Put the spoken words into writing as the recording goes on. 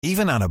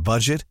Even on a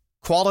budget,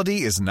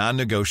 quality is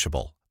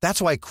non-negotiable.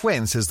 That's why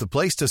Quince is the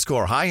place to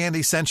score high-end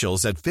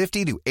essentials at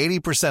 50 to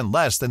 80%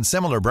 less than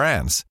similar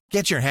brands.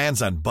 Get your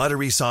hands on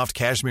buttery soft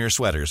cashmere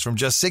sweaters from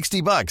just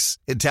 $60,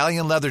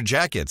 Italian leather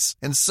jackets,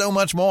 and so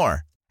much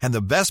more. And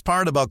the best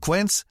part about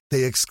Quince,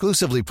 they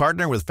exclusively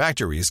partner with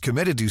factories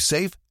committed to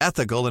safe,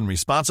 ethical, and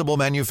responsible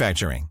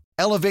manufacturing.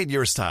 Elevate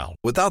your style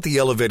without the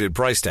elevated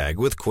price tag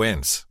with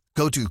Quince.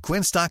 Go to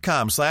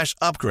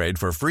quince.com/upgrade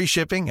for free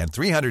shipping and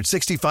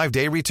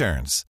 365-day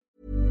returns.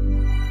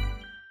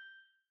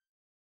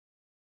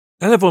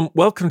 Hello everyone,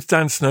 welcome to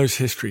Dan Snow's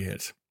History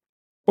Hit.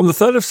 On the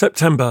 3rd of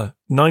September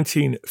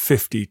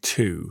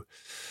 1952,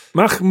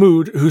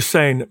 Mahmoud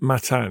Hussein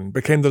Matan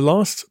became the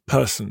last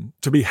person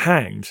to be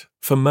hanged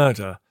for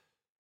murder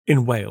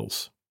in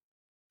Wales.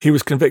 He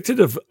was convicted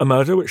of a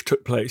murder which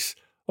took place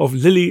of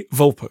Lily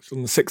Volput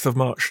on the 6th of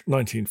March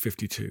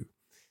 1952.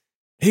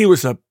 He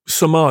was a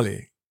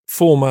Somali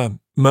former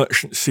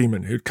merchant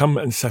seaman who'd come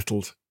and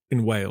settled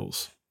in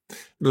Wales.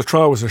 The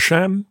trial was a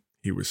sham.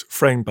 He was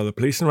framed by the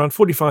police, and around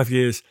 45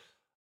 years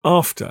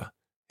after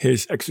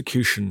his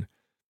execution,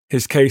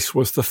 his case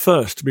was the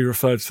first to be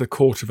referred to the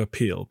Court of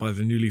Appeal by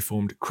the newly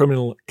formed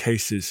Criminal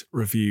Cases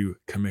Review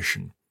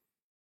Commission.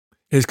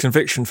 His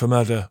conviction for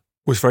murder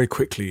was very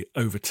quickly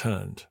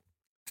overturned.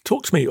 To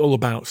talk to me all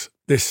about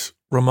this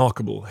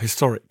remarkable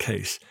historic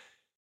case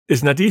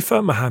is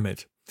Nadifa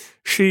Mohammed.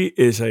 She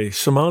is a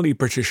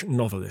Somali-British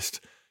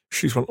novelist.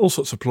 She's won all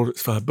sorts of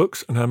plaudits for her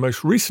books, and her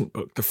most recent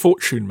book, The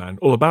Fortune Man,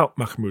 all about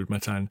Mahmoud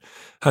Matan,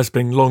 has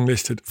been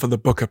longlisted for the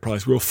Booker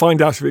Prize. We'll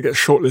find out if it gets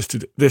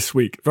shortlisted this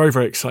week. Very,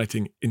 very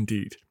exciting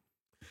indeed.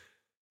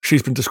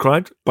 She's been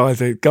described by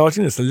The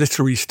Guardian as the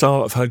literary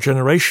star of her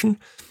generation,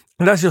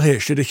 and as you'll hear,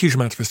 she did a huge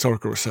amount of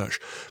historical research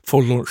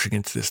before launching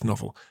into this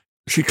novel.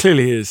 She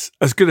clearly is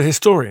as good a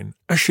historian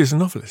as she is a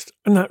novelist,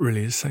 and that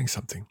really is saying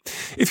something.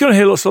 If you want to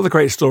hear lots of other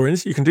great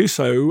historians, you can do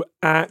so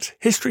at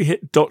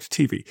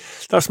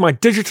historyhit.tv. That's my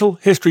digital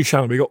history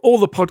channel. We've got all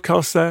the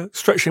podcasts there,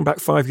 stretching back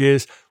 5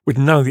 years with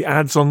none of the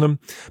ads on them.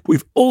 But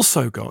we've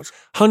also got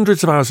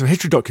hundreds of hours of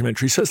history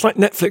documentaries, so it's like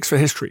Netflix for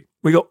history.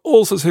 We got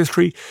all sorts of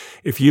history.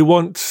 If you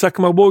want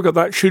Second World War, we got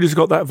that. Tudors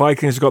got that.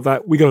 Vikings got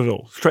that. We got it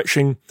all,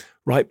 stretching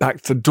right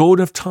back to the dawn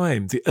of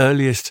time, the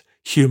earliest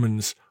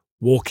humans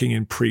walking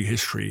in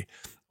prehistory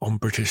on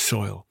British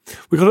soil.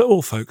 We got it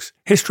all, folks.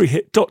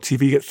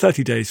 Historyhit.tv. Get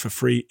 30 days for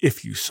free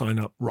if you sign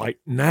up right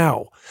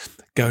now.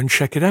 Go and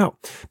check it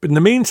out. But in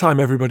the meantime,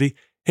 everybody,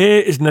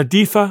 here is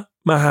Nadifa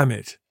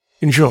Mohammed.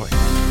 Enjoy.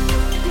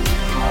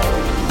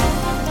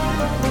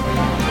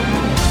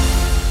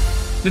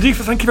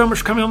 Nadifa, thank you very much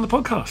for coming on the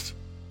podcast.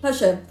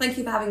 Pleasure. Thank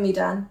you for having me,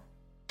 Dan.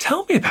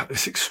 Tell me about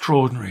this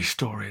extraordinary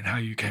story and how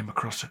you came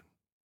across it.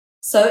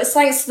 So it's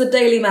thanks to the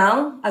Daily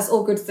Mail, as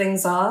all good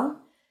things are.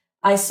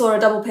 I saw a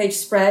double-page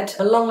spread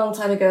a long, long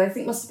time ago. I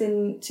think it must have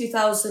been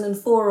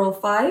 2004 or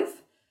 5.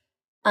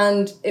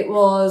 And it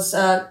was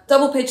a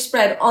double-page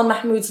spread on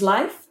Mahmoud's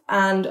life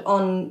and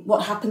on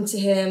what happened to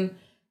him,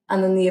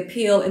 and then the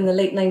appeal in the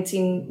late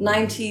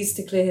 1990s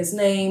to clear his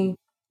name.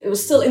 It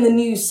was still in the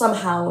news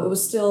somehow. It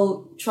was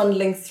still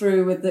trundling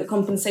through with the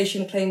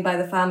compensation claimed by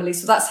the family.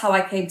 So that's how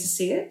I came to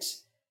see it.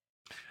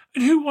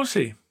 And who was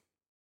he?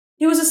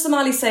 He was a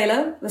Somali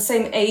sailor, the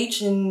same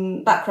age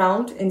and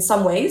background in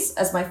some ways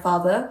as my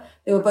father.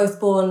 They were both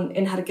born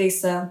in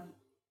Hargeisa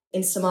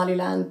in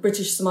Somaliland,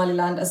 British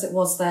Somaliland as it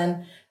was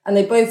then. And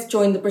they both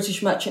joined the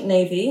British Merchant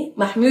Navy,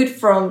 Mahmoud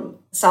from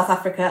South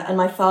Africa and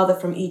my father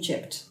from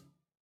Egypt.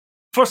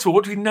 First of all,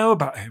 what do we know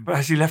about him?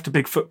 Has he left a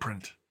big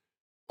footprint?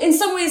 In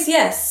some ways,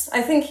 yes.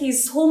 I think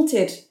he's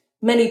haunted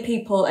many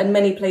people and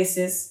many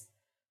places.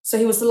 So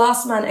he was the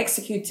last man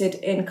executed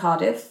in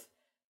Cardiff,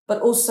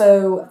 but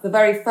also the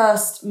very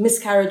first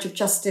miscarriage of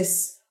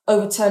justice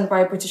overturned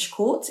by a British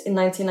court in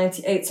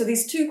 1998. So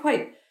these two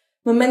quite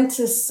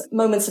momentous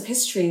moments of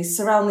history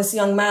surround this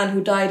young man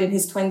who died in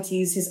his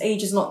 20s. His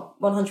age is not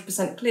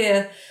 100%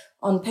 clear.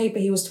 On paper,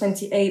 he was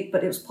 28,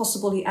 but it was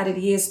possible he added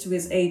years to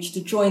his age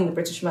to join the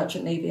British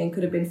Merchant Navy and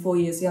could have been 4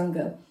 years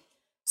younger.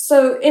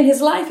 So in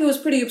his life, he was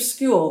pretty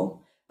obscure,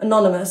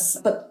 anonymous,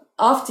 but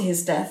after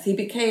his death, he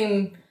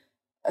became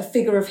a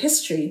figure of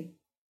history.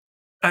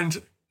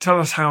 And tell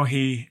us how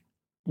he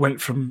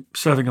went from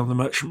serving on the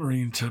Merchant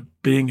Marine to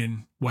being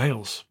in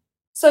Wales.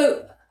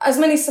 So, as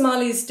many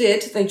Somalis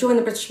did, they joined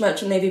the British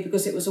Merchant Navy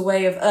because it was a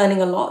way of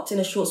earning a lot in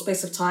a short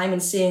space of time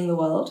and seeing the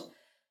world.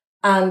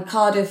 And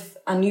Cardiff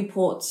and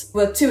Newport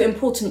were two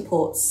important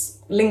ports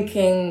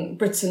linking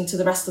Britain to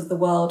the rest of the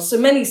world. So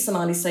many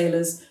Somali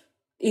sailors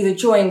either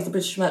joined the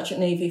British Merchant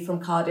Navy from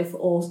Cardiff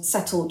or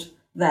settled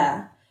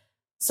there.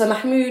 So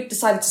Mahmoud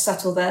decided to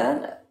settle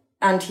there.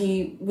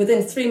 And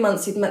within 3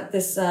 months, he'd met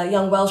this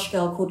young Welsh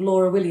girl called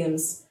Laura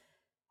Williams.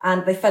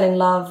 And they fell in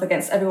love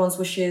against everyone's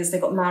wishes. They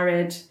got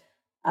married.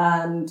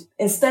 And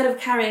instead of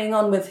carrying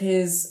on with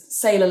his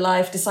sailor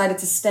life, decided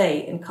to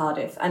stay in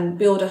Cardiff and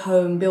build a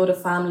home, build a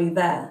family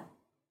there.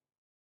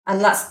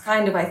 And that's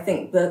kind of, I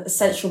think, the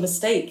essential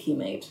mistake he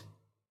made.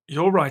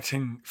 You're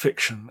writing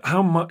fiction.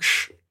 How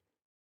much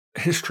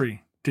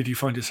history did you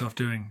find yourself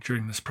doing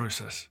during this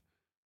process?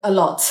 A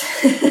lot.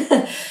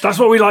 That's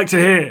what we like to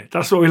hear.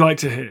 That's what we like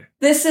to hear.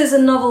 This is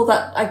a novel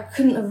that I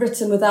couldn't have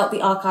written without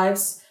the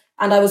archives,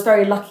 and I was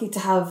very lucky to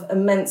have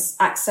immense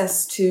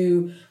access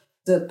to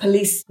the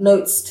police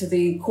notes, to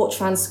the court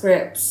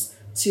transcripts,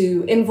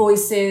 to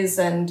invoices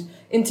and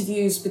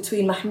interviews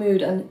between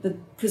Mahmoud and the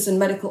prison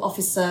medical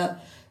officer.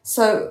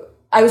 So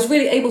I was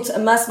really able to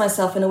immerse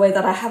myself in a way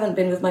that I haven't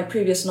been with my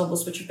previous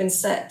novels, which have been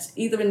set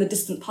either in the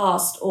distant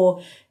past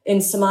or in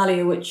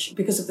Somalia, which,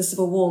 because of the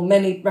civil war,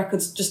 many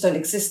records just don't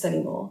exist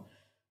anymore.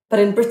 But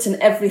in Britain,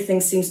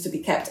 everything seems to be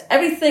kept.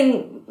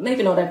 Everything,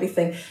 maybe not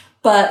everything,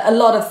 but a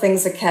lot of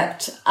things are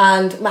kept.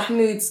 And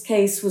Mahmoud's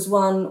case was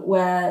one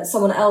where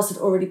someone else had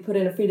already put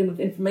in a freedom of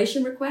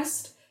information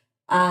request.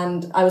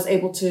 And I was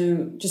able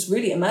to just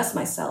really immerse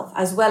myself,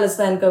 as well as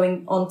then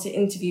going on to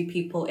interview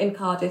people in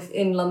Cardiff,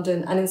 in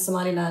London, and in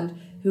Somaliland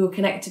who were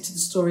connected to the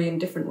story in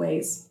different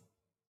ways.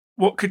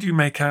 What could you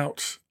make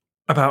out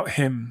about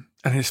him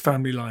and his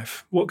family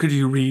life? What could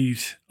you read,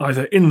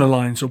 either in the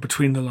lines or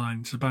between the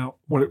lines, about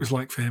what it was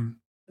like for him?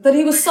 That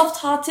he was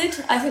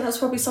soft-hearted. I think that's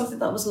probably something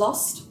that was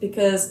lost,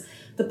 because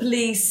the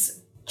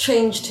police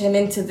changed him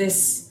into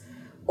this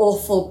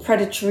awful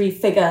predatory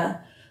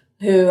figure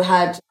who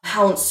had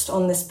pounced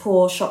on this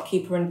poor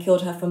shopkeeper and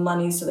killed her for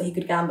money so that he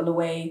could gamble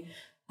away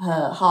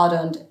her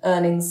hard-earned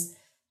earnings.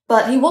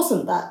 But he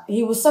wasn't that.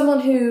 He was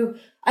someone who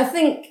I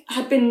think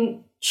had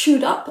been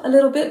chewed up a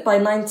little bit by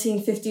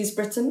 1950s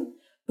Britain,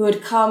 who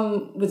had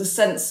come with a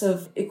sense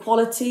of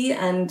equality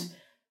and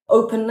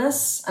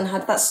openness and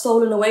had that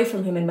stolen away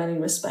from him in many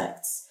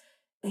respects.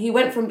 He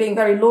went from being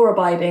very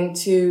law-abiding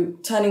to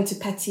turning to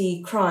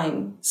petty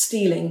crime,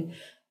 stealing,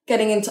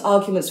 getting into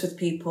arguments with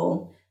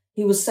people.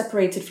 He was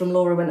separated from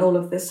Laura when all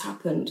of this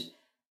happened.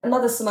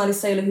 Another Somali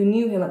sailor who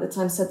knew him at the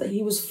time said that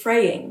he was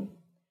fraying.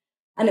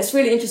 And it's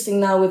really interesting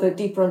now, with a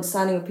deeper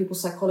understanding of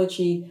people's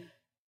psychology,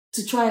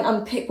 to try and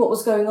unpick what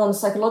was going on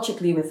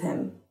psychologically with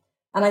him.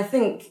 And I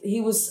think he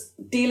was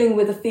dealing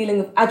with a feeling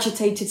of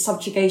agitated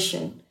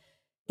subjugation.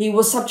 He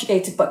was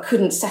subjugated but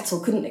couldn't settle,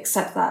 couldn't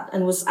accept that,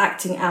 and was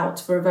acting out,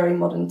 for a very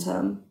modern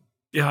term.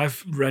 Yeah,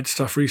 I've read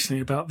stuff recently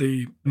about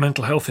the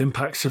mental health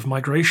impacts of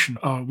migration.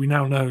 We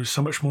now know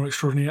so much more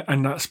extraordinary,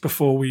 and that's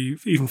before we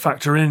even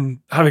factor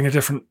in having a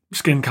different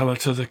skin colour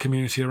to the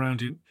community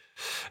around you.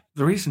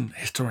 The reason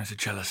historians are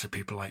jealous of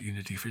people like you,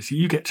 Nadif, is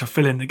you get to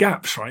fill in the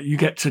gaps, right? You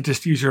get to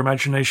just use your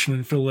imagination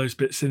and fill those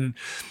bits in.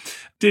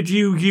 Did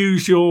you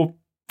use your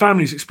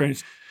family's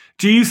experience?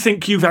 Do you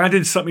think you've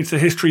added something to the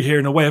history here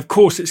in a way? Of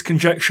course, it's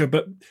conjecture,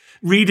 but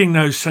reading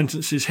those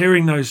sentences,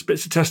 hearing those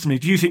bits of testimony,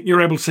 do you think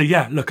you're able to say,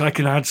 yeah, look, I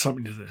can add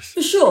something to this?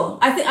 For sure.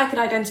 I think I could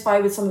identify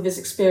with some of his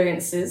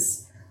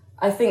experiences.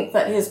 I think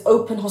that his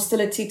open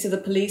hostility to the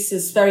police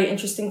is very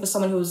interesting for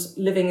someone who was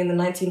living in the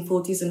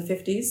 1940s and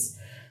 50s.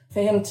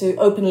 For him to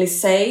openly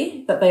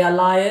say that they are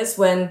liars,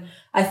 when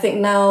I think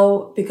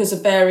now, because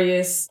of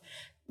various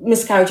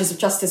miscarriages of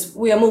justice,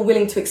 we are more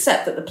willing to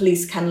accept that the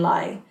police can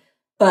lie.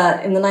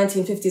 But in the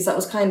 1950s, that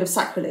was kind of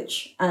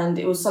sacrilege. And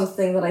it was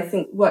something that I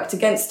think worked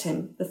against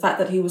him, the fact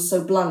that he was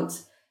so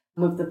blunt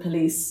with the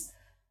police.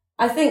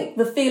 I think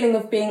the feeling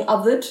of being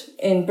othered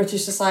in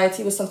British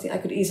society was something I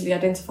could easily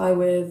identify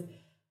with.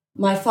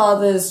 My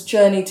father's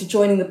journey to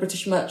joining the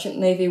British Merchant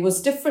Navy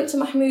was different to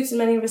Mahmoud's in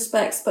many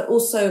respects, but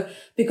also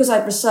because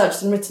I've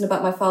researched and written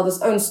about my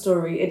father's own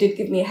story, it did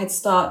give me a head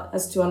start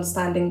as to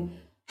understanding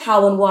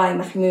how and why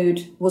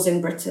Mahmoud was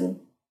in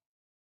Britain.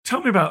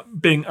 Tell me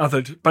about being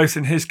othered, both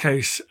in his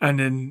case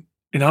and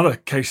in other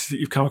cases that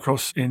you've come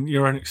across in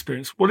your own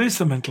experience. What is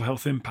the mental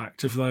health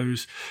impact of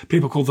those,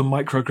 people call them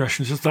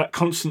microaggressions? Is that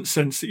constant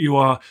sense that you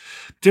are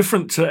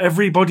different to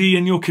everybody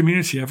in your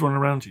community, everyone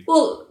around you?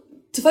 Well,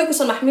 to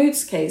focus on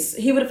Mahmoud's case,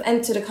 he would have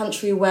entered a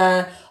country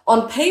where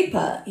on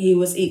paper he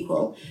was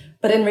equal,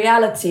 but in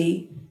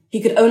reality he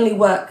could only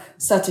work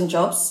certain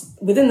jobs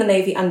within the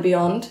Navy and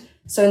beyond.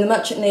 So in the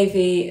Merchant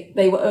Navy,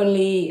 they were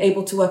only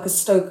able to work as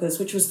stokers,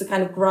 which was the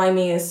kind of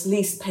grimiest,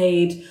 least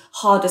paid,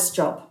 hardest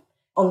job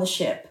on the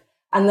ship.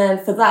 And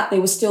then for that, they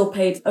were still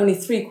paid only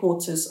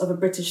 3/4 of a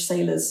British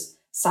sailor's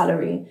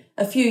salary.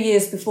 A few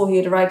years before he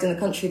had arrived in the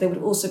country, they would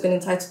have also been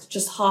entitled to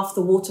just half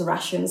the water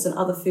rations and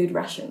other food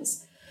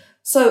rations.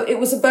 So it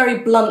was a very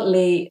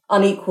bluntly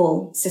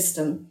unequal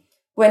system.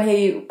 When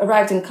he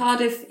arrived in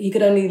Cardiff, he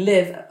could only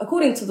live,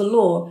 according to the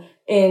law,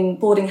 in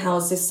boarding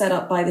houses set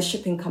up by the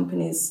shipping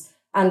companies.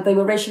 And they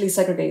were racially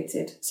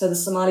segregated. So the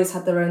Somalis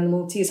had their own, the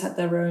Maltese had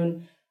their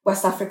own,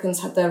 West Africans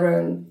had their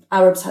own,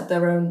 Arabs had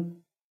their own.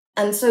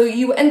 And so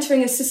you were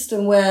entering a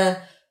system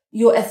where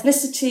your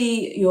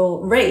ethnicity,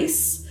 your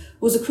race,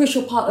 was a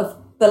crucial part of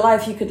the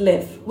life you could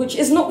live, which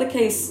is not the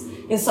case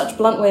in such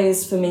blunt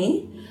ways for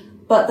me.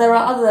 But there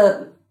are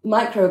other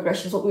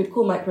microaggressions, what we'd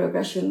call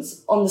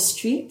microaggressions, on the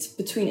street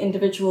between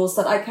individuals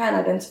that I can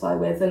identify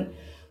with. And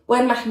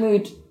when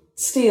Mahmoud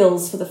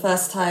steals for the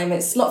first time,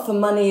 it's not for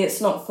money, it's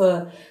not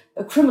for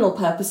a criminal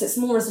purpose, it's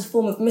more as a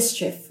form of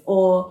mischief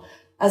or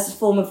as a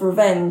form of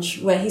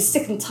revenge, where he's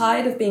sick and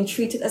tired of being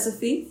treated as a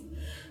thief.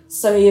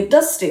 So he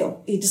does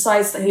steal. He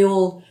decides that he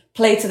will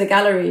play to the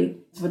gallery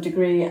to a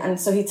degree. And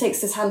so he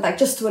takes this handbag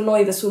just to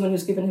annoy this woman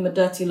who's given him a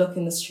dirty look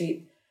in the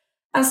street.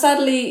 And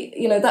sadly,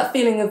 that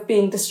feeling of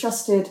being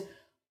distrusted,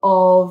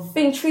 of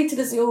being treated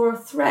as you're a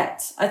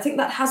threat, I think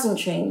that hasn't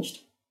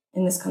changed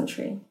in this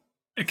country.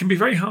 It can be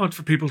very hard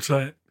for people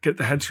to get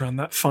their heads around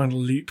that final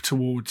leap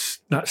towards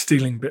that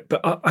stealing bit.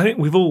 But I think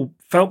we've all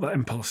felt that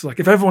impulse. Like,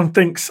 if everyone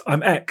thinks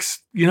I'm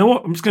X, you know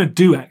what? I'm just going to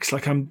do X.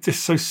 Like, I'm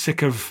just so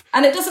sick of...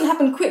 And it doesn't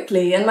happen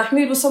quickly. And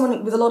Mahmoud was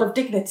someone with a lot of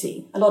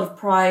dignity, a lot of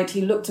pride.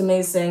 He looked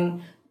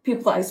amazing.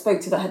 People that I spoke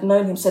to that had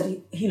known him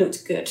said he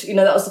looked good.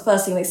 That was the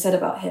first thing they said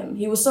about him.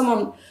 He was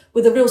someone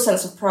with a real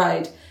sense of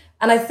pride.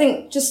 And I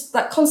think just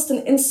that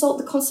constant insult,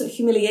 the constant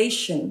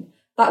humiliation,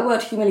 that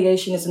word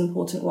humiliation is an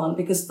important one,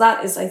 because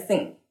that is, I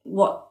think,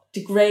 what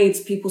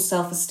degrades people's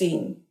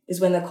self-esteem, is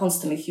when they're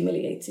constantly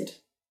humiliated.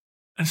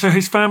 And so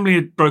his family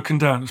had broken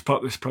down as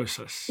part of this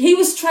process. He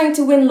was trying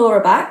to win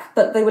Laura back,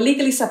 but they were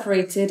legally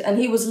separated, and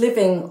he was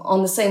living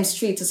on the same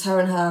street as her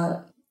and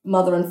her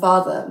mother and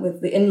father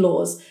with the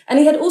in-laws. And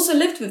he had also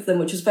lived with them,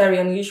 which was very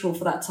unusual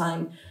for that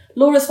time.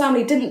 Laura's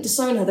family didn't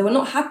disown her. They were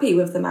not happy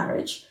with the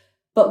marriage.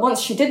 But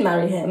once she did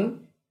marry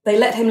him, they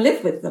let him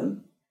live with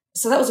them.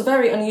 So that was a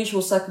very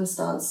unusual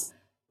circumstance.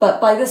 But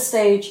by this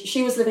stage,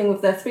 she was living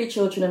with their 3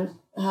 children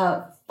and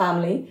her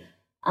family,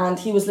 and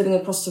he was living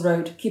across the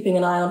road, keeping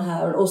an eye on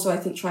her, and also, I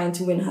think, trying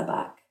to win her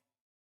back.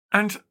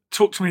 And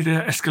talk to me, the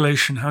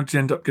escalation. How did you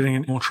end up getting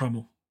in more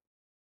trouble?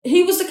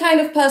 He was the kind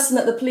of person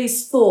that the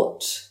police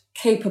thought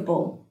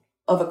capable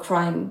of a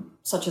crime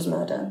such as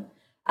murder.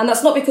 And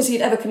that's not because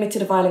he'd ever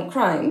committed a violent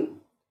crime.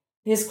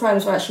 His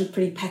crimes were actually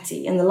pretty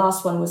petty, and the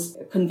last one was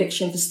a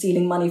conviction for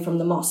stealing money from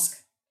the mosque.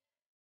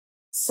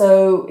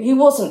 So he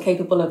wasn't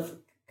capable of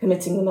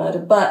committing the murder,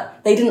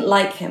 but they didn't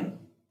like him.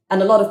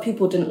 And a lot of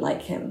people didn't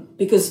like him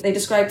because they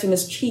described him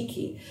as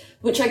cheeky,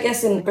 which I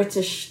guess in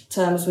British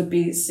terms would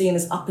be seen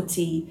as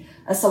uppity,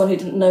 as someone who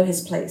didn't know his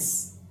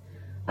place.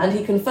 And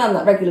he confirmed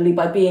that regularly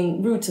by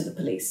being rude to the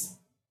police.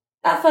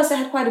 At first they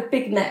had quite a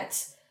big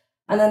net,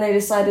 and then they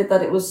decided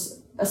that it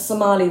was a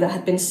Somali that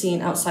had been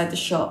seen outside the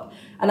shop.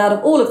 And out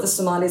of all of the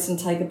Somalis in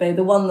Tiger Bay,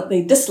 the one that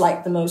they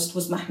disliked the most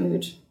was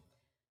Mahmoud.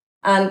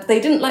 And they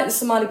didn't like the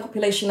Somali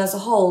population as a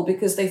whole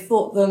because they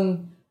thought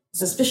them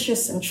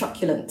suspicious and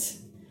truculent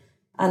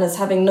and as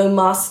having no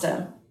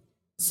master.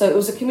 So it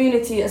was a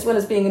community, as well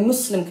as being a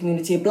Muslim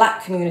community, a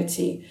black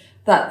community,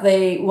 that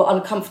they were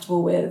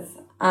uncomfortable with.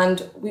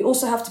 And we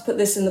also have to put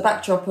this in the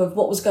backdrop of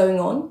what was going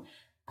on.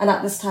 And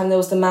at this time, there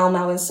was the Mau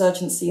Mau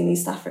insurgency in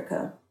East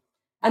Africa.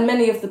 And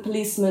many of the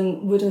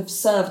policemen would have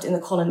served in the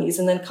colonies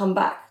and then come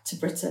back to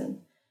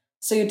Britain.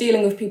 So you're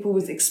dealing with people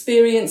with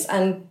experience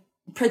and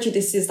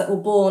prejudices that were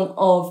born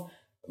of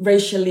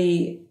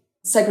racially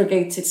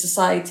segregated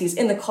societies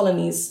in the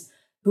colonies,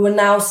 who were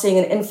now seeing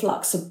an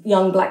influx of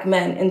young black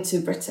men into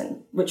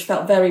Britain, which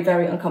felt very,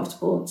 very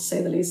uncomfortable, to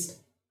say the least.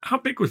 How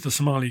big was the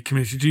Somali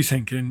community, do you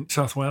think, in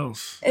South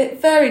Wales?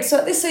 It varied. So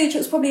at this age, it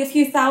was probably a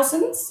few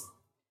thousands.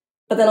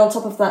 But then on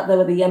top of that, there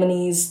were the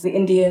Yemenis, the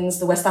Indians,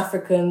 the West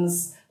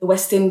Africans, the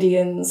West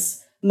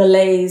Indians,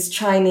 Malays,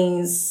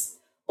 Chinese,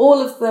 all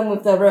of them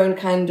with their own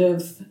kind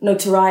of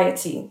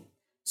notoriety.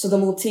 So the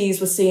Maltese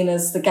were seen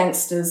as the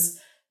gangsters,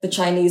 the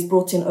Chinese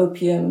brought in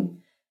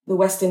opium, the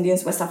West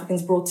Indians, West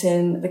Africans brought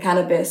in the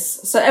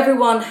cannabis. So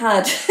everyone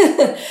had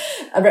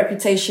a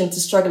reputation to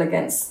struggle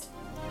against.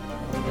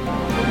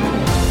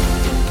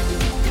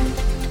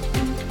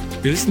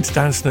 You listen to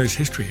Dan Snow's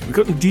History. We've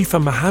got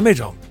Ndifa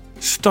Mohammed on,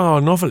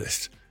 star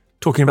novelist,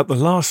 talking about the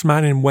last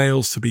man in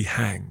Wales to be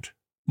hanged.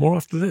 More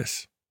after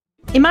this.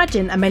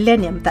 Imagine a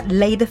millennium that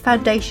laid the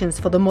foundations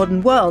for the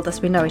modern world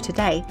as we know it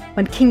today,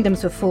 when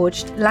kingdoms were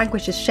forged,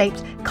 languages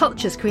shaped,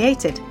 cultures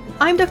created.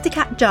 I'm Dr.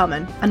 Kat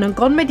Jarman, and on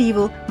Gone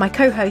Medieval, my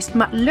co-host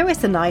Matt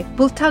Lewis and I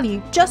will tell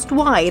you just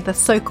why the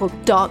so-called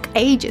Dark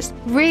Ages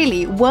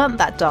really weren't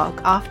that dark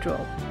after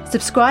all.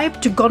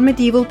 Subscribe to Gone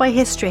Medieval by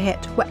History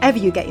Hit wherever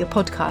you get your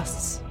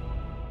podcasts.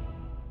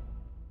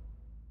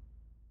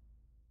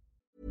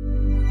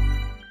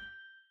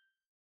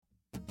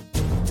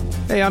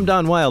 Hey, I'm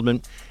Don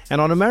Wildman, and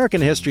on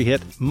American History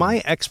Hit,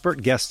 my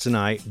expert guests and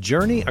I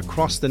journey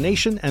across the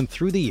nation and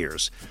through the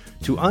years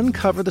to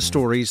uncover the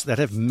stories that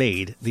have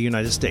made the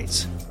United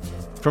States.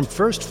 From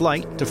first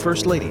flight to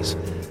first ladies,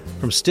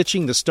 from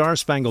stitching the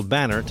Star-Spangled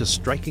Banner to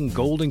striking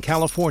gold in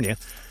California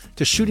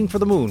to shooting for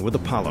the moon with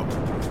Apollo,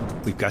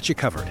 we've got you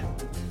covered.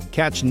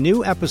 Catch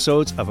new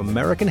episodes of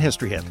American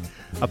History Hit,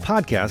 a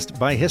podcast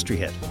by History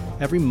Hit,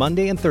 every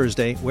Monday and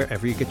Thursday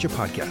wherever you get your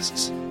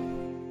podcasts.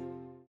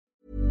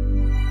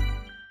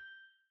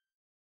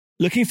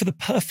 Looking for the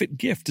perfect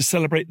gift to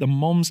celebrate the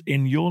moms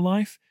in your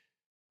life?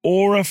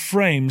 Aura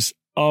frames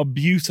are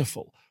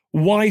beautiful,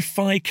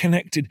 Wi-Fi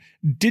connected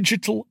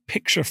digital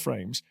picture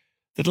frames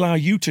that allow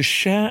you to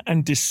share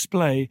and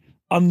display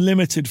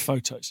unlimited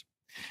photos.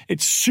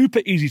 It's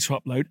super easy to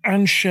upload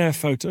and share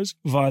photos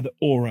via the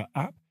Aura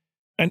app.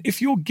 And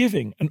if you're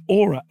giving an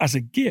Aura as a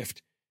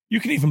gift,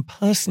 you can even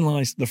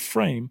personalize the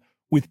frame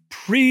with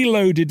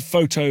preloaded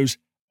photos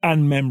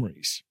and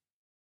memories.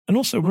 And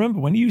also remember,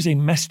 when using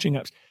messaging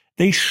apps,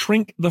 They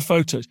shrink the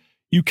photos.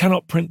 You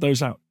cannot print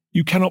those out.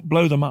 You cannot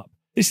blow them up.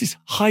 This is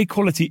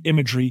high-quality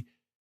imagery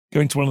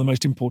going to one of the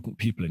most important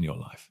people in your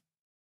life.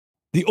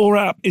 The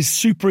Aura app is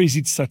super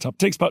easy to set up. It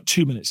takes about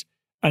 2 minutes,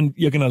 and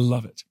you're going to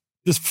love it.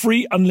 There's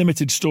free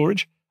unlimited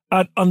storage,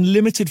 add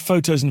unlimited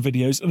photos and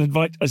videos, and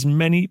invite as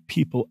many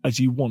people as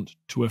you want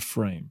to a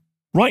frame.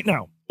 Right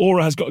now,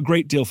 Aura has got a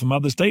great deal for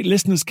Mother's Day.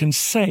 Listeners can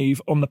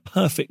save on the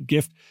perfect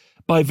gift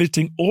by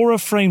visiting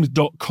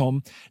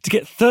auraframes.com to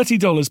get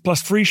 $30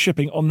 plus free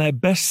shipping on their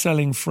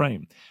best-selling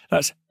frame.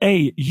 That's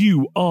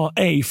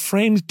AURA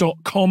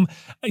frames.com.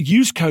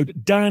 Use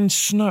code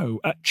DANSNOW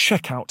at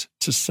checkout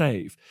to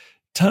save.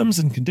 Terms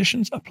and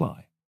conditions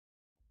apply.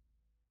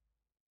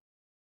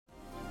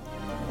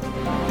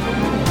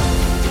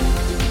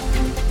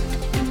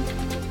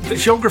 The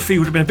geography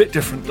would have been a bit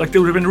different. Like,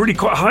 there would have been really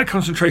quite a high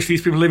concentration of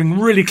these people living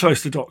really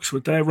close to docks,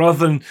 would there? Rather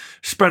than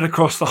spread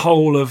across the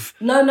whole of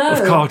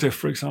Cardiff,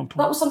 for example.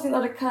 That was something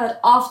that occurred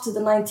after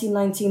the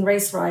 1919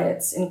 race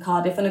riots in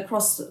Cardiff and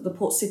across the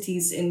port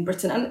cities in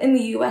Britain and in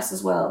the US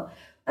as well.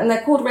 And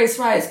they're called race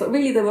riots, but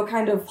really they were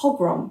kind of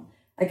pogrom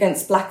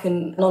against black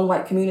and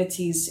non-white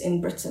communities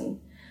in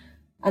Britain.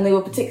 And they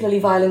were particularly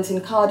violent in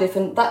Cardiff,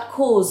 and that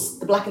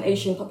caused the black and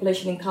Asian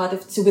population in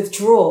Cardiff to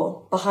withdraw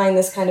behind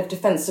this kind of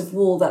defensive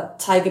wall that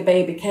Tiger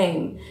Bay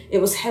became. It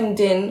was hemmed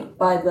in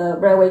by the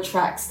railway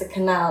tracks, the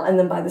canal, and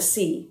then by the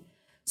sea.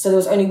 So there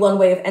was only one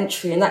way of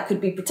entry, and that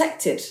could be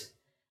protected.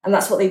 And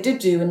that's what they did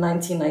do in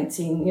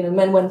 1919. You know,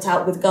 men went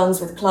out with guns,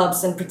 with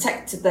clubs, and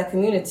protected their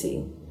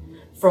community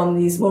from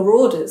these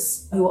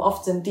marauders who were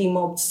often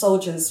demobbed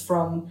soldiers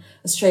from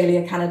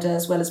Australia, Canada,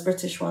 as well as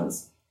British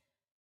ones.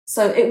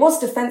 So it was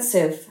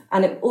defensive,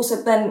 and it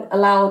also then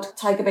allowed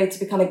Tiger Bay to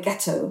become a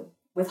ghetto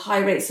with high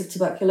rates of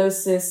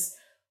tuberculosis,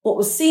 what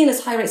was seen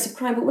as high rates of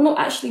crime, but were not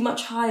actually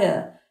much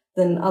higher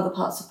than other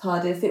parts of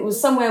Cardiff. It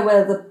was somewhere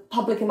where the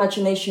public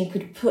imagination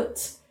could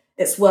put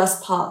its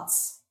worst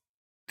parts.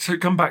 So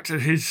come back to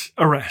his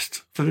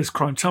arrest for this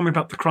crime. Tell me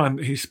about the crime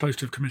that he's supposed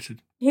to have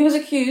committed. He was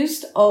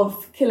accused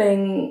of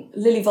killing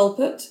Lily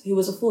Volput, who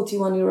was a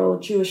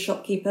 41-year-old Jewish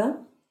shopkeeper.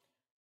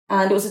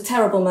 And it was a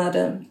terrible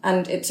murder,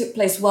 and it took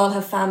place while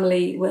her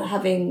family were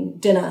having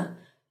dinner,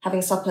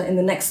 having supper in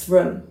the next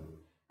room,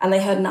 and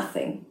they heard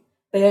nothing.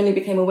 They only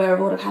became aware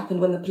of what had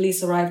happened when the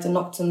police arrived and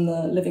knocked on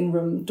the living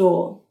room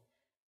door.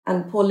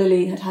 And poor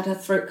Lily had had her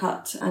throat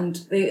cut, and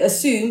they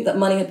assumed that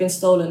money had been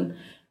stolen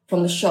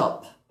from the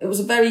shop. It was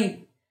a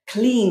very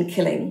clean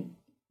killing,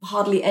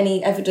 hardly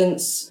any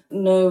evidence,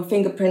 no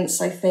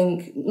fingerprints, I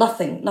think,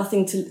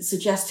 nothing to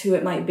suggest who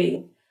it might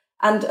be.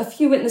 And a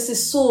few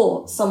witnesses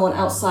saw someone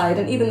outside,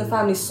 and even the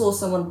family saw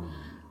someone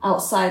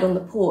outside on the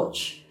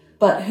porch.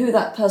 But who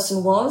that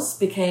person was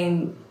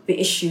became the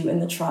issue in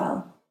the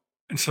trial.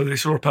 And so they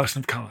saw a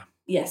person of colour?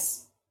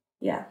 Yes.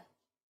 Yeah.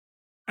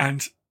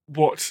 And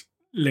what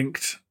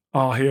linked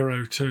our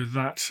hero to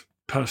that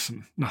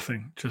person?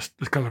 Nothing, just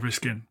the colour of his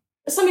skin.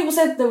 Some people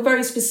said they were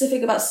very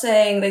specific about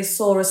saying they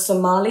saw a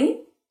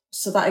Somali.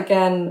 So that,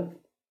 again,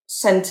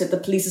 centred the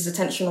police's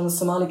attention on the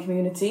Somali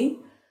community.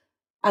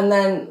 And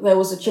then there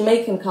was a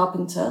Jamaican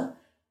carpenter,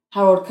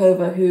 Harold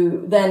Cover,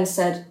 who then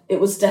said it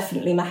was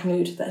definitely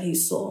Mahmoud that he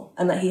saw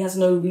and that he has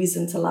no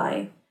reason to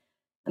lie.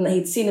 And that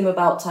he'd seen him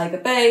about Tiger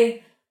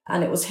Bay,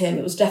 and it was him.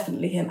 It was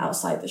definitely him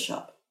outside the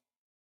shop.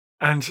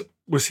 And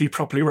was he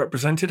properly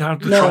represented? How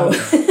did the trial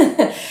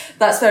go?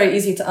 That's very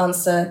easy to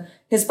answer.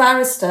 His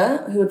barrister,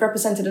 who had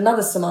represented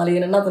another Somali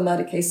in another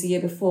murder case a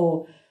year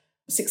before,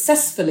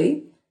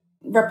 successfully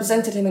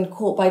represented him in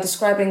court by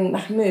describing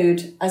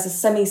Mahmoud as a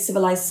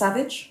semi-civilized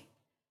savage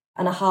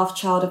and a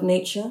half-child of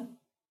nature,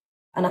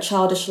 and a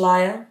childish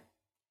liar.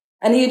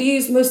 And he had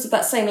used most of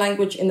that same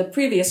language in the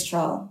previous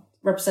trial,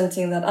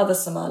 representing that other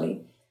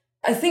Somali.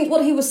 I think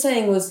what he was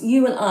saying was,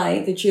 you and I,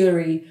 the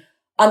jury,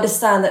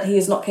 understand that he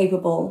is not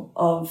capable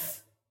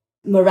of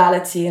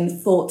morality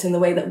and thought in the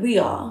way that we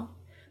are,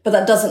 but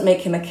that doesn't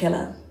make him a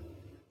killer.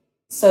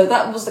 So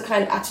that was the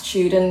kind of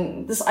attitude,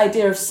 and this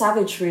idea of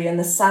savagery and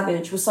the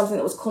savage was something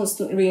that was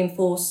constantly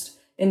reinforced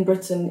in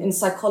Britain, in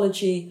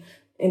psychology,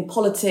 in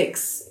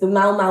politics. The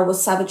Mau Mau were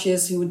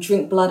savages who would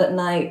drink blood at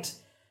night.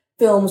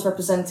 Films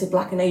represented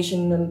black and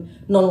Asian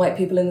and non-white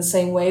people in the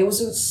same way. It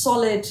was a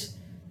solid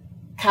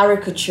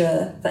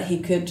caricature that he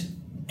could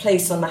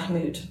place on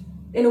Mahmoud.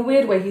 In a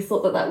weird way, he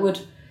thought that that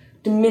would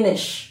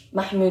diminish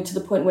Mahmoud to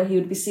the point where he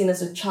would be seen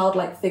as a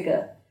childlike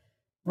figure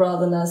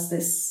rather than as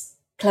this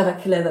clever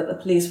killer that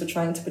the police were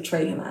trying to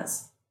portray him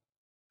as.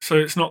 So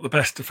it's not the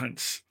best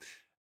defence.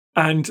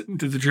 And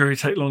did the jury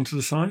take long to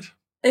decide?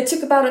 It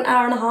took about an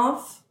hour and a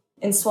half.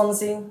 In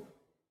Swansea.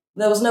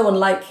 There was no one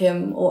like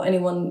him or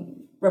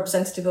anyone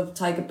representative of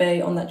Tiger Bay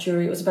on that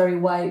jury. It was a very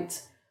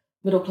white,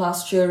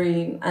 middle-class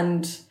jury.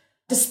 And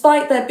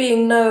despite there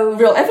being no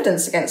real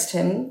evidence against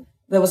him,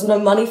 there was no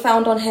money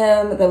found on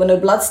him, there were no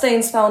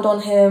bloodstains found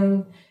on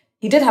him.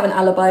 He did have an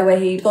alibi where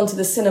he'd gone to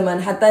the cinema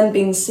and had then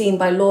been seen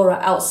by Laura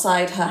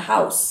outside her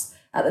house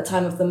at the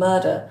time of the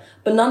murder.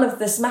 But none of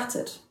this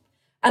mattered.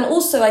 And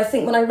also, I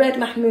think when I read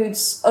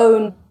Mahmoud's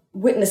own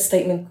witness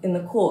statement in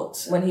the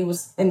court when he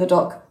was in the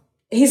dock,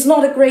 he's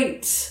not a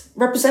great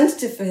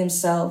representative for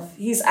himself.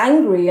 He's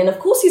angry, and of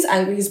course he's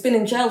angry. He's been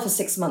in jail for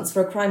 6 months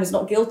for a crime he's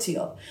not guilty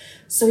of.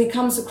 So he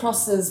comes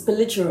across as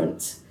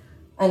belligerent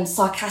and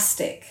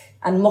sarcastic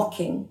and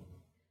mocking.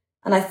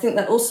 And I think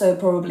that also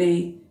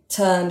probably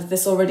turned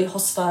this already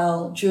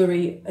hostile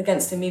jury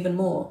against him even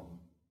more.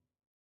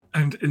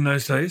 And in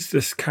those days,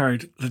 this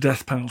carried the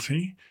death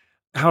penalty.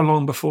 How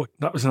long before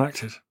that was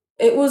enacted?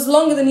 It was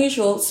longer than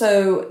usual.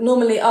 So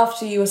normally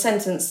after you were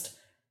sentenced,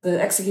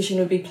 the execution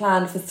would be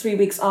planned for 3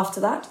 weeks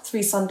after that,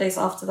 3 Sundays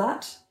after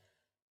that.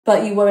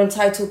 But you were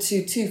entitled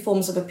to 2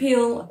 forms of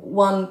appeal,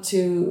 one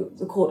to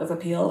the Court of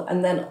Appeal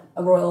and then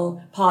a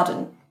royal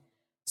pardon.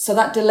 So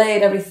that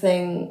delayed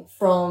everything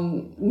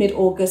from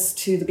mid-August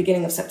to the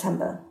beginning of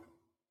September.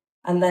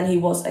 And then he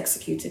was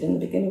executed in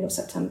the beginning of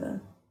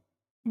September.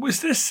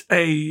 Was this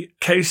a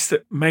case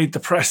that made the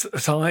press at the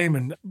time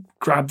and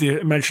grabbed the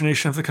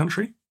imagination of the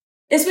country?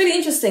 It's really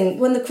interesting.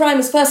 When the crime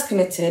is first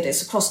committed,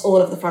 it's across all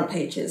of the front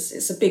pages.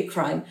 It's a big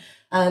crime.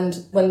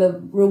 And when the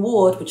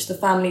reward, which the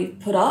family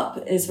put up,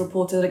 is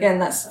reported, again,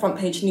 that's front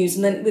page news.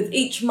 And then with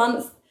each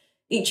month,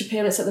 each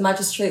appearance at the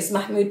magistrates,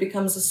 Mahmoud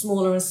becomes a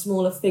smaller and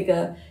smaller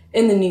figure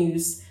in the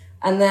news.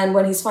 And then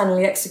when he's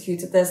finally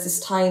executed, there's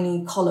this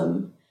tiny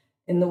column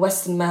in the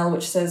Western Mail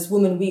which says,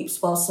 "Woman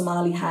weeps while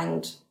Somali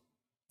hanged."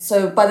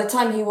 So by the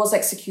time he was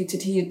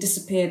executed, he had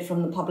disappeared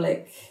from the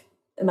public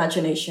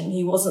imagination.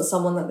 He wasn't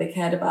someone that they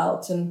cared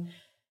about. And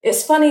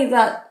it's funny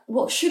that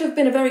what should have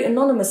been a very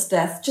anonymous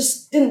death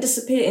just didn't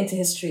disappear into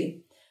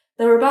history.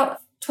 There were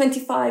about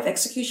 25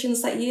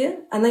 executions that year,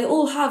 and they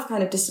all have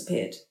kind of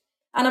disappeared.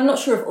 And I'm not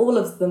sure if all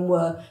of them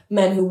were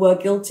men who were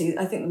guilty.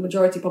 I think the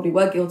majority probably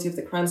were guilty of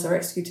the crimes they were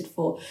executed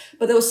for.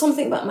 But there was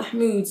something about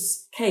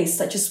Mahmoud's case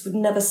that just would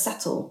never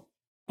settle.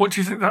 What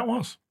do you think that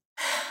was?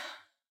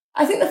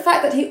 I think the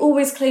fact that he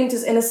always claimed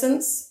his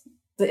innocence.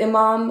 The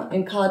Imam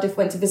in Cardiff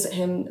went to visit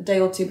him a day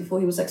or two before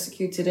he was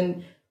executed,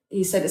 and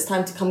he said it's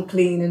time to come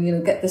clean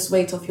and, get this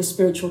weight off your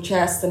spiritual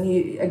chest. And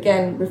he,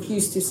 again,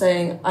 refused to,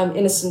 saying, "I'm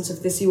innocent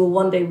of this. You will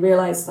one day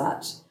realize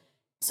that."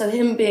 So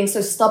him being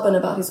so stubborn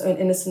about his own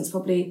innocence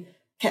probably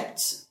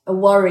kept a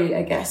worry,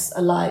 I guess,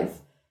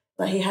 alive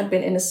that he had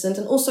been innocent.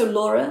 And also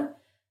Laura,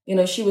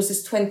 she was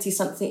this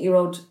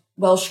 20-something-year-old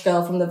Welsh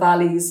girl from the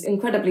valleys,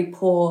 incredibly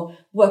poor,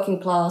 working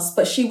class,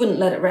 but she wouldn't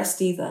let it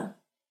rest either.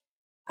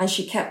 And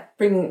she kept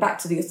bringing it back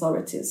to the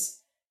authorities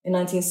in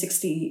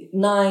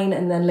 1969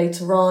 and then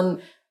later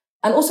on.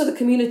 And also the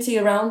community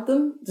around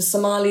them, the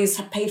Somalis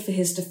had paid for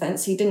his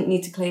defence. He didn't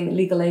need to claim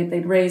legal aid.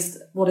 They'd raised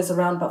what is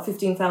around about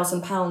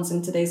 £15,000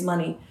 in today's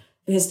money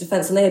for his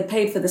defence. And they had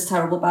paid for this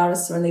terrible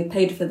barrister and they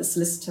paid for the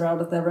solicitor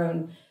out of their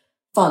own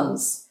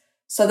funds.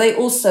 So they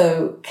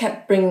also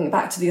kept bringing it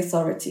back to the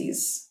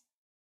authorities.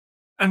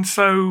 And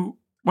so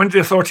when did the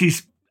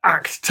authorities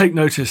take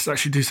notice,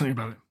 actually do something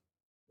about it?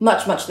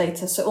 Much, much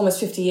later. So almost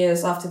 50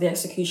 years after the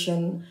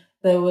execution,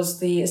 there was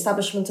the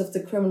establishment of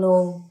the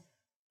Criminal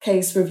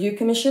Case Review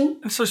Commission.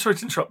 I'm so sorry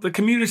to interrupt. The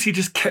community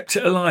just kept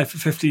it alive for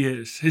 50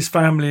 years, his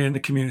family and the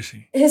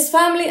community. His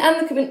family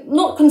and the community,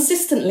 not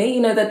consistently.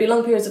 There'd be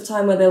long periods of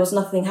time where there was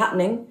nothing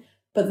happening.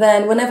 But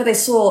then whenever they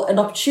saw an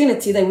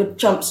opportunity, they would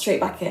jump straight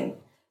back in.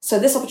 So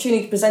this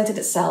opportunity presented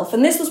itself.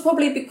 And this was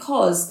probably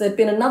because there'd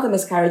been another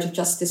miscarriage of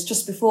justice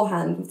just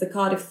beforehand with the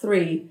Cardiff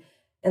 3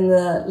 in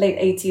the late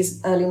 80s,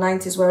 early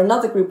 90s, where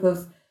another group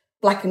of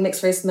black and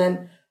mixed-race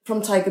men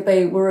from Tiger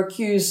Bay were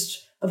accused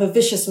of a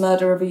vicious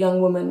murder of a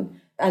young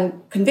woman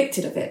and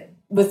convicted of it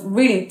with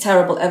really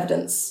terrible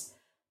evidence.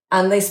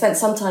 And they spent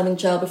some time in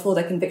jail before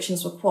their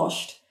convictions were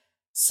quashed.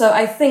 So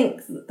I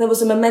think there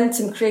was a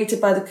momentum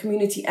created by the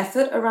community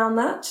effort around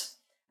that.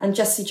 And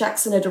Jesse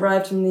Jackson had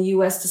arrived from the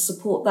US to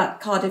support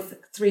that Cardiff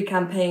 3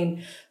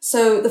 campaign.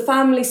 So the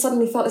family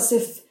suddenly felt as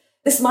if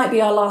this might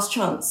be our last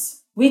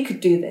chance. We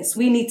could do this.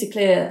 We need to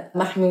clear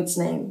Mahmoud's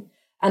name.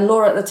 And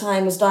Laura at the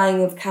time was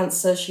dying of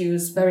cancer. She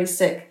was very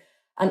sick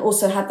and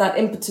also had that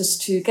impetus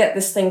to get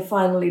this thing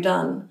finally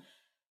done.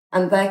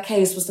 And their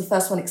case was the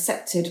first one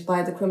accepted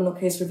by the Criminal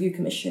Case Review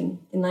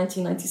Commission in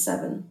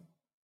 1997.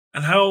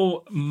 And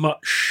how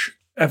much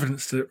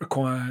evidence did it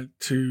require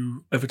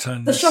to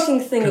overturn this? The shocking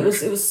thing, it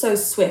conviction? was so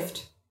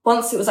swift.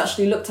 Once it was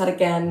actually looked at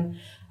again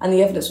and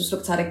the evidence was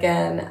looked at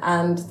again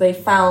and they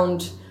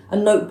found a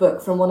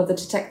notebook from one of the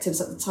detectives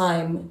at the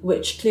time,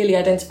 which clearly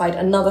identified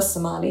another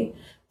Somali,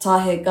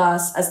 Tahir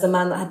Gas, as the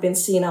man that had been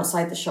seen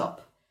outside the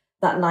shop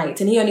that night.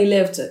 And he only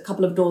lived a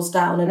couple of doors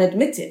down and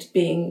admitted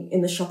being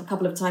in the shop a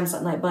couple of times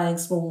that night buying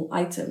small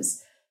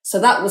items. So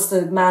that was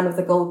the man with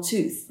the gold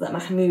tooth that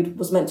Mahmoud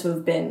was meant to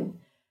have been.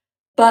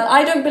 But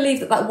I don't believe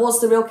that was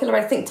the real killer.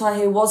 I think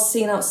Tahir was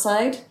seen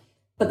outside,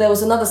 but there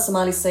was another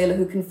Somali sailor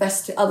who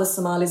confessed to other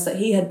Somalis that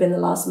he had been the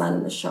last man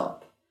in the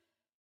shop.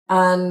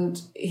 And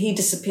he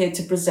disappeared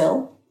to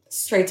Brazil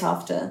straight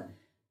after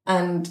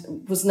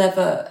and was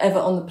never, ever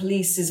on the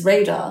police's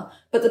radar.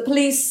 But the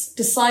police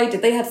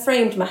decided, they had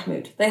framed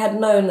Mahmoud. They had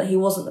known that he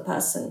wasn't the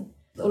person.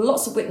 There were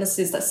lots of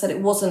witnesses that said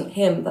it wasn't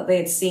him that they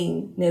had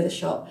seen near the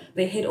shop.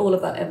 They hid all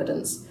of that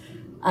evidence.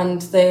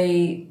 And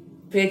they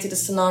created a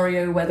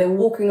scenario where they were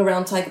walking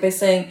around Tiger Bay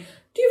saying,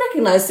 do you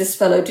recognise this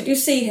fellow? Did you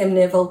see him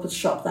near Volper's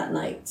shop that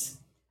night?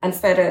 And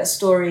fed a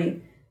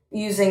story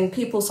using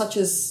people such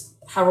as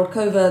Harold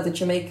Cover, the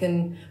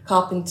Jamaican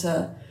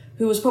carpenter,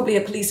 who was probably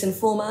a police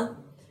informer,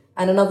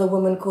 and another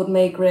woman called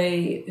May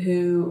Gray,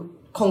 who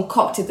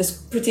concocted this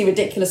pretty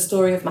ridiculous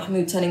story of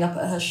Mahmoud turning up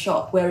at her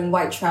shop wearing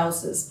white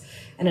trousers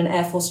and an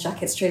Air Force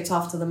jacket straight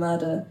after the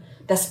murder,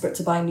 desperate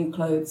to buy new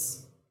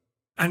clothes.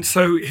 And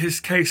so his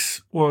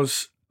case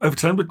was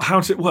overturned, but how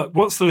does it work?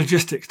 What's the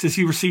logistics? Does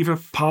he receive a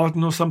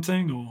pardon or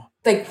something? Or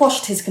they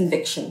quashed his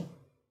conviction.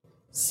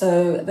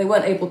 So they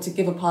weren't able to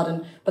give a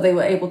pardon, but they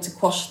were able to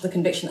quash the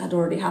conviction that had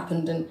already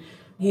happened. And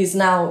he's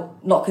now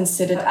not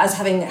considered as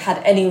having had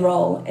any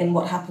role in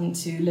what happened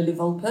to Lily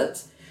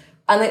Volpert.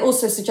 And they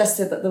also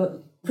suggested that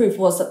the proof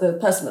was that the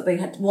person that they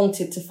had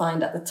wanted to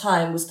find at the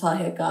time was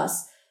Tahir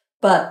Gas.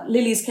 But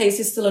Lily's case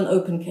is still an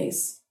open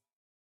case.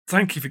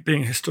 Thank you for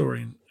being a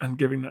historian and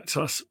giving that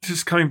to us.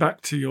 Just coming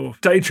back to your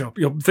day job,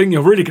 your thing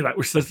you're really good at,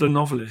 which is the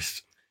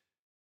novelist.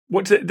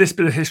 What did this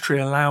bit of history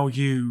allow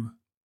you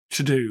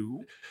to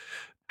do?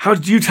 How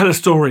did you tell a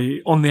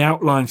story on the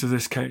outlines of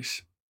this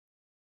case?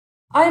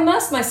 I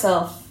immersed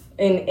myself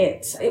in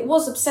it. It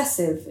was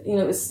obsessive.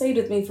 It stayed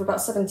with me for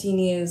about 17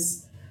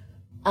 years.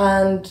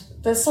 And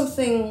there's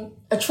something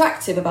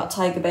attractive about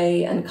Tiger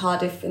Bay and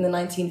Cardiff in the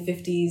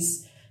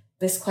 1950s,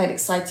 this quite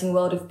exciting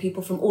world of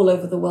people from all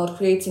over the world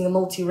creating a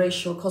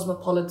multiracial,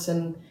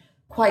 cosmopolitan,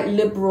 quite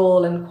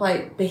liberal and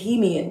quite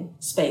bohemian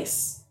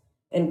space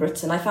in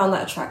Britain. I found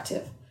that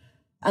attractive.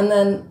 And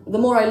then the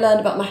more I learned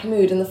about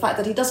Mahmoud and the fact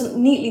that he doesn't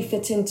neatly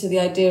fit into the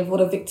idea of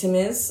what a victim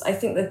is, I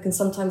think there can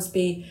sometimes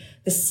be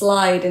this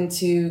slide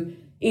into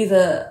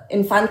either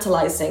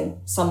infantilizing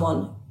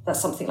someone that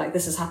something like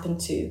this has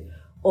happened to,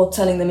 or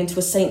turning them into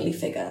a saintly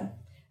figure.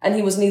 And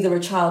he was neither a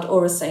child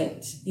or a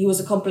saint. He was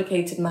a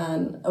complicated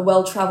man, a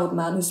well-traveled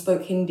man who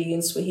spoke Hindi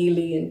and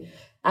Swahili and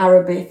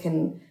Arabic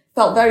and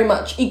felt very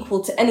much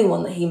equal to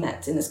anyone that he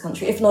met in this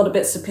country, if not a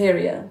bit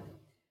superior,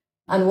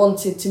 and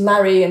wanted to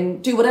marry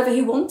and do whatever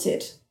he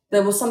wanted.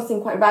 There was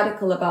something quite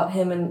radical about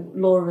him and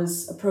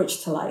Laura's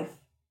approach to life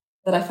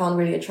that I found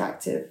really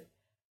attractive.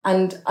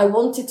 And I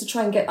wanted to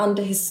try and get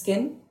under his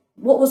skin.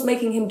 What was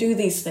making him do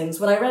these things?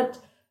 When I read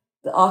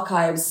the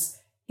archives,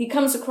 he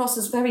comes across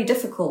as very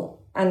difficult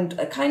and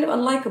kind of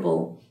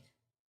unlikable.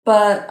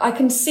 But I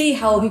can see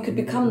how he could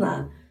become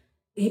that.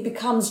 He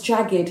becomes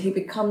jagged. He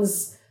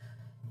becomes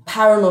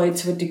paranoid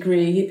to a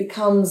degree. He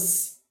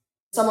becomes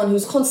someone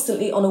who's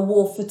constantly on a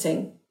war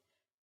footing.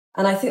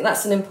 And I think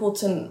that's an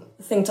important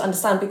thing to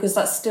understand, because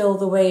that's still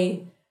the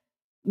way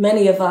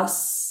many of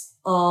us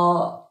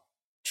are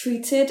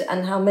treated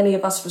and how many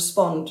of us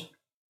respond.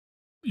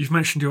 You've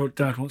mentioned your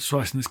dad once or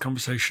twice in this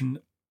conversation.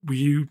 Were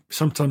you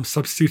sometimes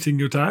substituting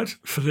your dad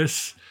for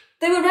this?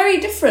 They were very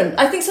different.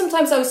 I think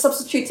sometimes I was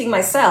substituting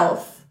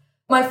myself.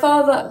 My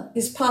father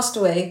has passed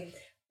away,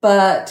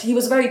 but he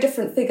was a very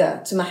different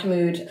figure to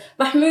Mahmoud.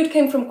 Mahmoud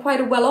came from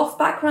quite a well-off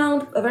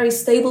background, a very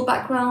stable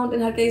background in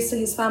Hargeisa.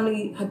 His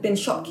family had been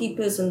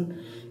shopkeepers and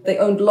they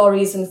owned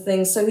lorries and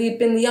things. So he'd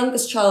been the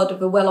youngest child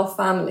of a well-off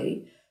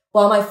family,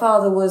 while my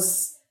father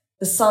was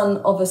the son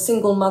of a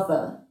single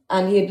mother,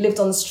 and he had lived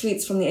on the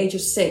streets from the age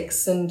of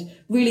 6 and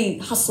really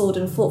hustled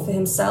and fought for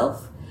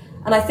himself.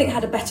 And I think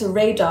had a better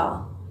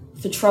radar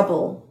for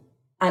trouble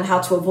and how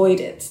to avoid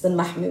it than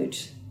Mahmoud.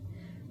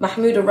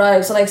 Mahmoud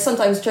arrives, and I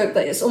sometimes joke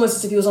that it's almost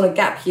as if he was on a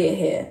gap year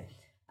here.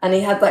 And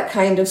he had that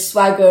kind of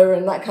swagger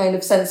and that kind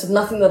of sense of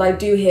nothing that I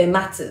do here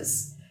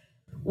matters.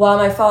 While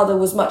my father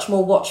was much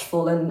more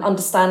watchful and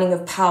understanding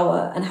of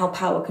power and how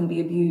power can be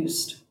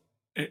abused.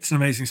 It's an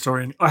amazing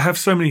story. And I have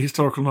so many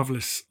historical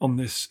novelists on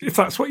this. If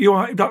that's what you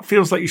are, that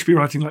feels like you should be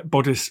writing like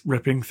bodice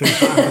ripping things.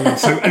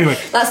 So anyway,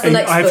 that's the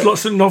next I have book.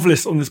 lots of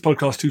novelists on this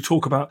podcast who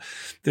talk about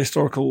the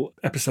historical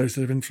episodes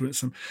that have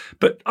influenced them.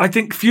 But I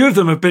think few of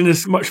them have been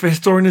as much of a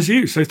historian as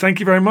you. So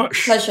thank you very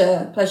much.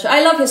 Pleasure.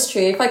 I love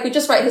history. If I could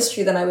just write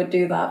history, then I would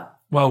do that.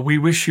 Well, we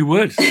wish you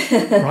would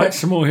write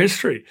some more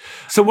history.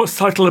 So what's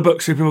the title of the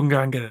book so people can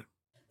go and get it?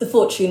 The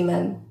Fortune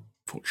Men.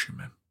 Fortune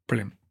Men.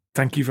 Brilliant.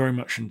 Thank you very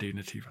much indeed,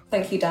 Nativa.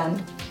 Thank you,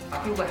 Dan.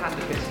 I feel the hand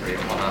of history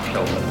upon our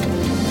shoulders.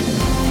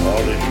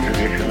 All this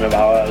tradition of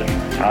ours,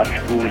 our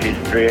school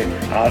history,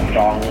 our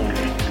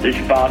songs,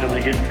 this part of the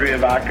history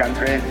of our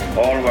country,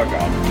 all were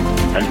gone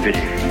and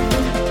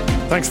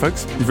finished. Thanks,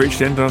 folks. You've reached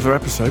the end of another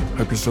episode.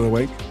 Hope you're still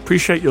awake.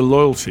 Appreciate your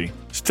loyalty,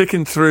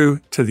 sticking through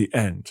to the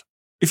end.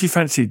 If you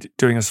fancied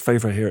doing us a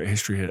favour here at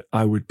History Hit,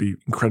 I would be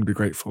incredibly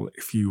grateful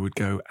if you would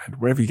go and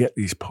wherever you get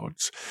these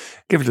pods,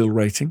 give it a little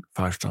rating,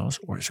 5 stars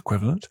or its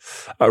equivalent.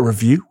 A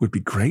review would be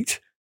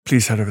great.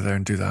 Please head over there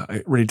and do that.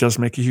 It really does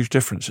make a huge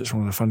difference. It's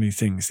one of the funny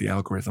things the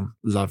algorithm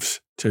loves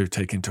to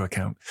take into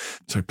account.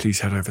 So please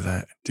head over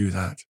there and do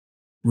that.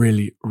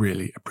 Really,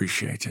 really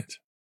appreciate it.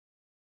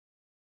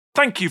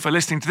 Thank you for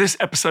listening to this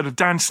episode of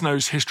Dan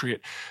Snow's History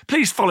Hit.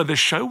 Please follow this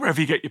show wherever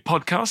you get your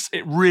podcasts.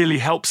 It really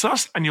helps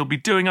us, and you'll be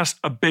doing us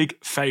a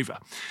big favour.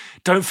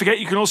 Don't forget,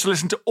 you can also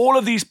listen to all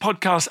of these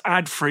podcasts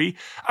ad-free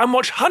and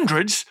watch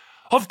hundreds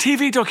of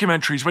TV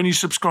documentaries when you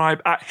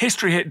subscribe at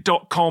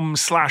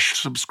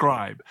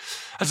historyhit.com/subscribe.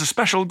 As a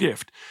special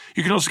gift,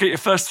 you can also get your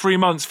first 3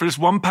 months for just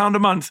 £1 a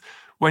month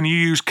when you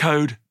use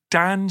code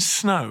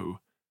DANSNOW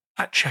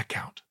at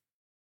checkout.